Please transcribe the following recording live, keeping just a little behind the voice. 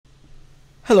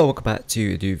Hello, welcome back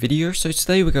to a new video. So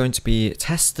today we're going to be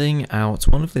testing out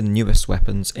one of the newest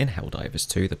weapons in Helldivers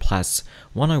 2, the plas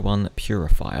 101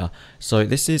 purifier. So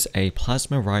this is a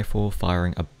plasma rifle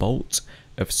firing a bolt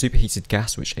of superheated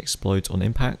gas which explodes on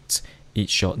impact. Each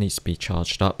shot needs to be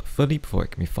charged up fully before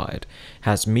it can be fired.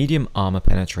 Has medium armor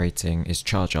penetrating, is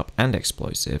charge up and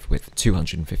explosive with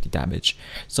 250 damage.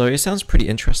 So it sounds pretty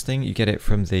interesting. You get it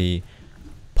from the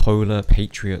Polar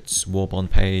Patriots Warbond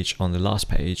page on the last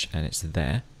page, and it's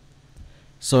there.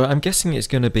 So I'm guessing it's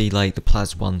going to be like the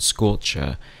plas 1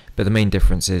 Scorcher, but the main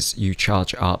difference is you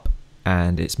charge up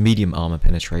and it's medium armor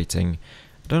penetrating.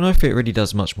 I don't know if it really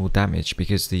does much more damage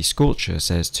because the Scorcher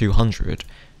says 200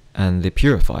 and the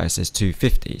Purifier says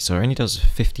 250, so it only does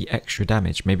 50 extra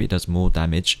damage. Maybe it does more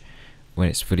damage when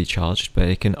it's fully charged, but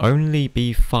it can only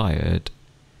be fired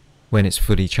when it's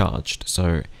fully charged.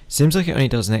 So it seems like it only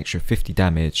does an extra 50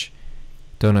 damage.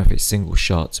 Don't know if it's single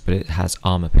shots, but it has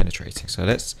armor penetrating. So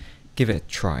let's give it a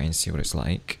try and see what it's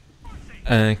like.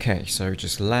 Okay, so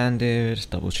just landed,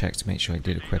 double check to make sure I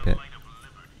did equip it.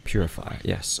 Purifier,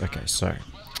 yes. Okay, so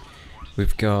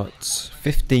we've got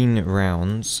 15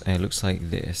 rounds, and it looks like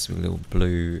this with little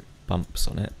blue bumps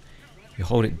on it. You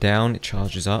hold it down, it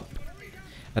charges up.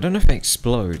 I don't know if it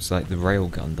explodes like the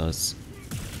railgun does.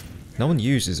 No one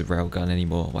uses a railgun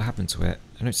anymore. What happened to it?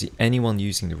 I don't see anyone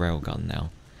using the railgun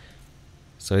now.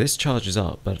 So this charges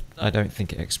up, but I don't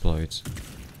think it explodes.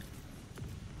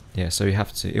 Yeah, so you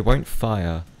have to... It won't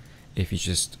fire if you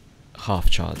just half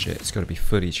charge it. It's got to be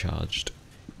fully charged.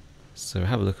 So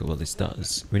have a look at what this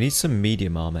does. We need some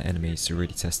medium armor enemies to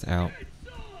really test it out.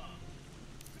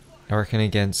 I reckon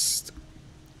against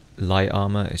light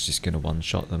armor, it's just going to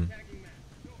one-shot them.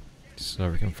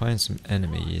 So we can find some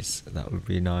enemies. That would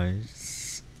be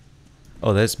nice.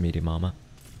 Oh, there's medium armor.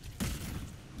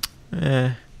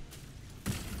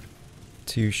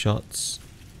 2 shots.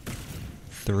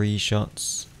 3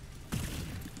 shots.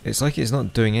 It's like it's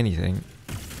not doing anything.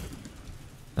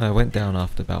 I went down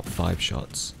after about 5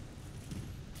 shots.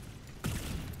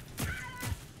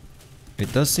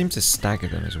 It does seem to stagger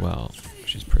them as well,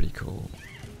 which is pretty cool.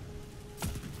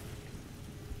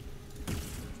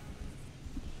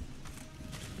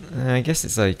 I guess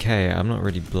it's okay. I'm not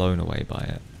really blown away by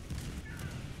it.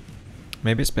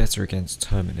 Maybe it's better against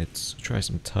terminids. Try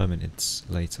some terminids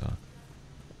later.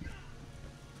 You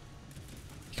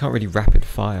can't really rapid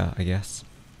fire, I guess.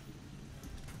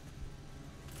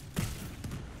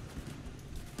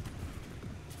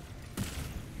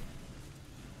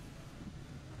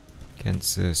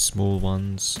 Against the small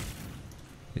ones,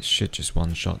 it should just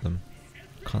one-shot them.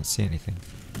 Can't see anything.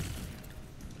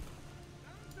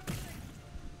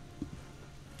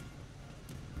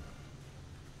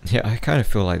 Yeah, I kind of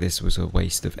feel like this was a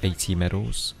waste of 80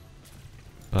 medals,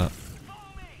 but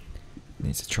you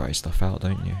need to try stuff out,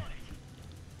 don't you?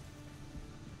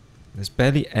 There's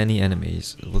barely any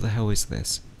enemies. What the hell is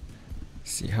this?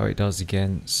 See how it does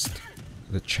against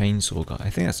the chainsaw guy. I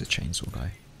think that's a chainsaw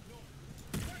guy.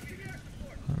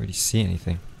 Can't really see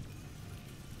anything.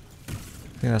 I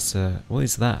think that's a... What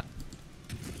is that?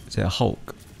 Is it a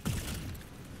Hulk?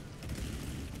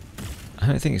 I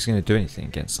don't think it's going to do anything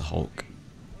against the Hulk,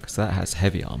 because that has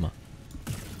heavy armor.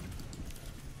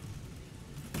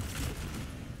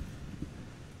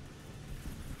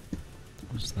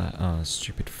 What's that? Oh,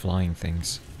 stupid flying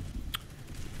things.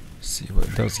 Let's see what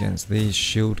it does against these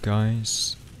shield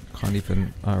guys. Can't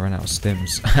even... Oh, I ran out of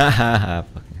stims.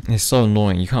 It's so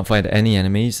annoying. You can't find any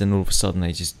enemies and all of a sudden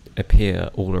they just appear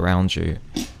all around you.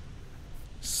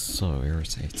 So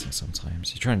irritating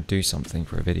sometimes. You're trying to do something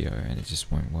for a video and it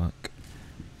just won't work.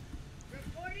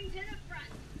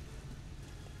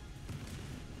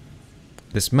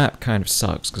 This map kind of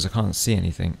sucks because I can't see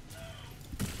anything.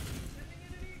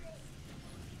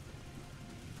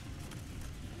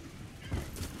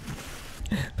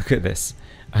 Look at this.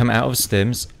 I'm out of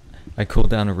stims. I call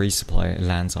down a resupply. It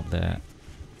lands up there.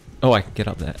 Oh, I can get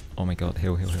up there. Oh my god.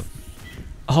 Heal, heal, heal.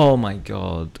 Oh my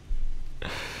god.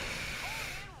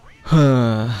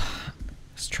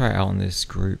 Let's try it out on this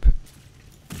group.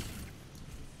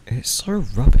 It's so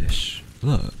rubbish.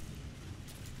 Look.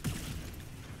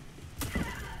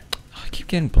 I keep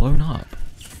getting blown up.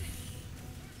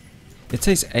 It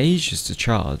takes ages to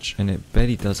charge and it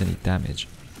barely does any damage.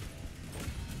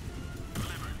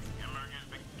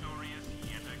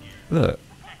 Look,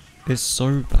 it's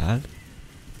so bad.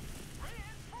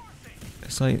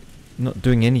 It's like not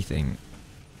doing anything.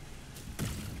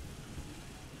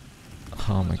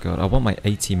 Oh my god, I want my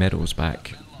 80 medals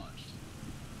back.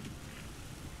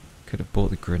 Could have bought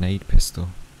the grenade pistol.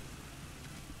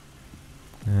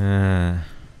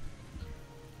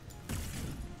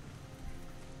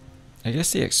 I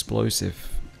guess the explosive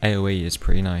AoE is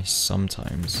pretty nice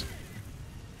sometimes.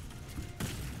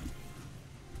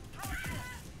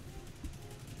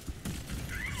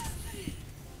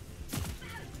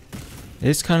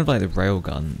 It's kind of like the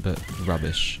railgun, but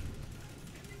rubbish.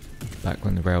 Back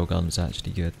when the railgun was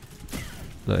actually good.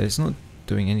 Look, it's not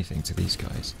doing anything to these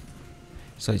guys.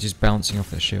 It's like just bouncing off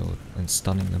their shield and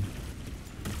stunning them.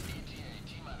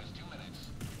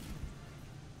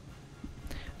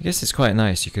 I guess it's quite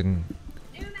nice, you can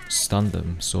stun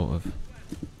them, sort of.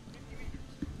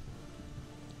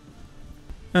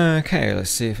 Okay, let's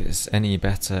see if it's any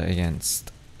better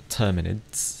against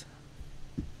Terminids.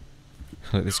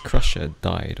 Look, this Crusher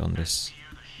died on this.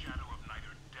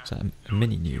 Is that a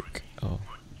mini nuke? Oh,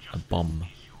 a bomb.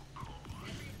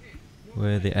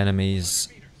 Where are the enemies?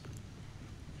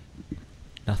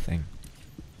 Nothing.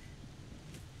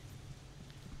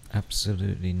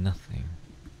 Absolutely nothing.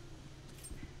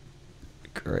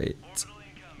 Great.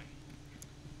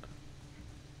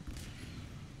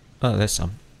 Oh, there's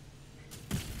some.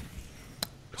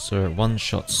 So it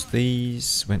one-shots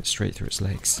these, went straight through its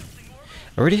legs.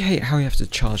 I really hate how you have to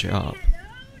charge it up.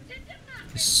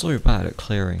 It's so bad at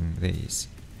clearing these.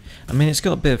 I mean, it's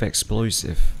got a bit of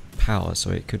explosive power, so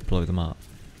it could blow them up.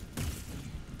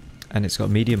 And it's got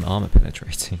medium armor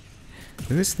penetrating.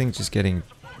 Look at this thing just getting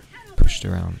pushed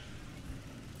around.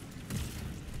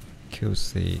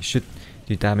 Kills the... should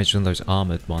do damage on those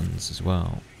armored ones as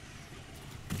well.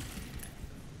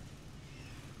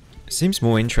 It seems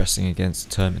more interesting against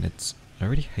Terminids. I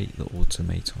really hate the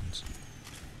automatons.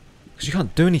 Because you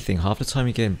can't do anything. Half the time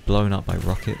you're getting blown up by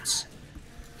rockets.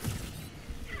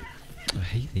 I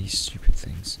hate these stupid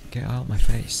things. Get out of my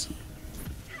face.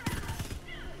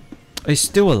 He's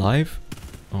still alive?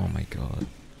 Oh my god.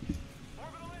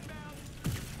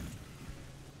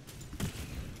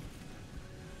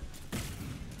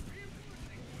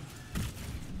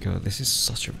 God, this is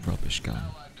such a rubbish gun.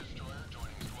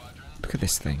 Look at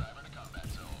this thing.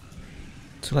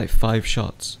 Took like 5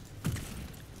 shots.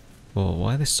 Whoa,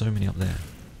 why are there so many up there?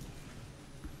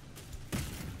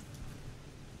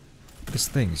 This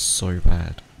thing is so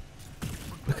bad.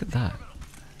 Look at that.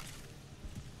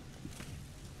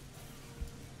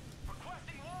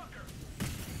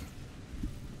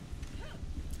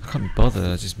 I can't be bothered,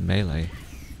 I just melee.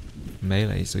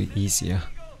 Melee is easier.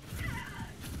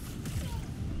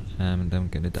 And I'm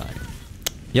gonna die.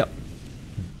 Yep.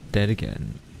 Dead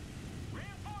again.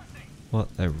 What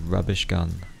a rubbish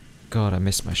gun. God, I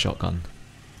missed my shotgun.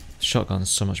 Shotgun's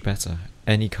so much better.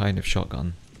 Any kind of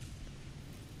shotgun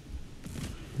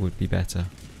would be better.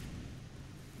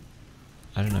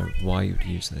 I don't know why you'd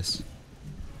use this.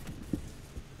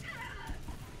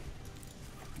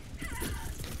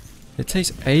 It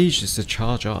takes ages to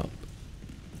charge up.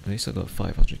 At least I got a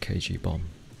 500 kg bomb.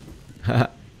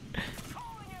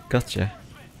 Gotcha.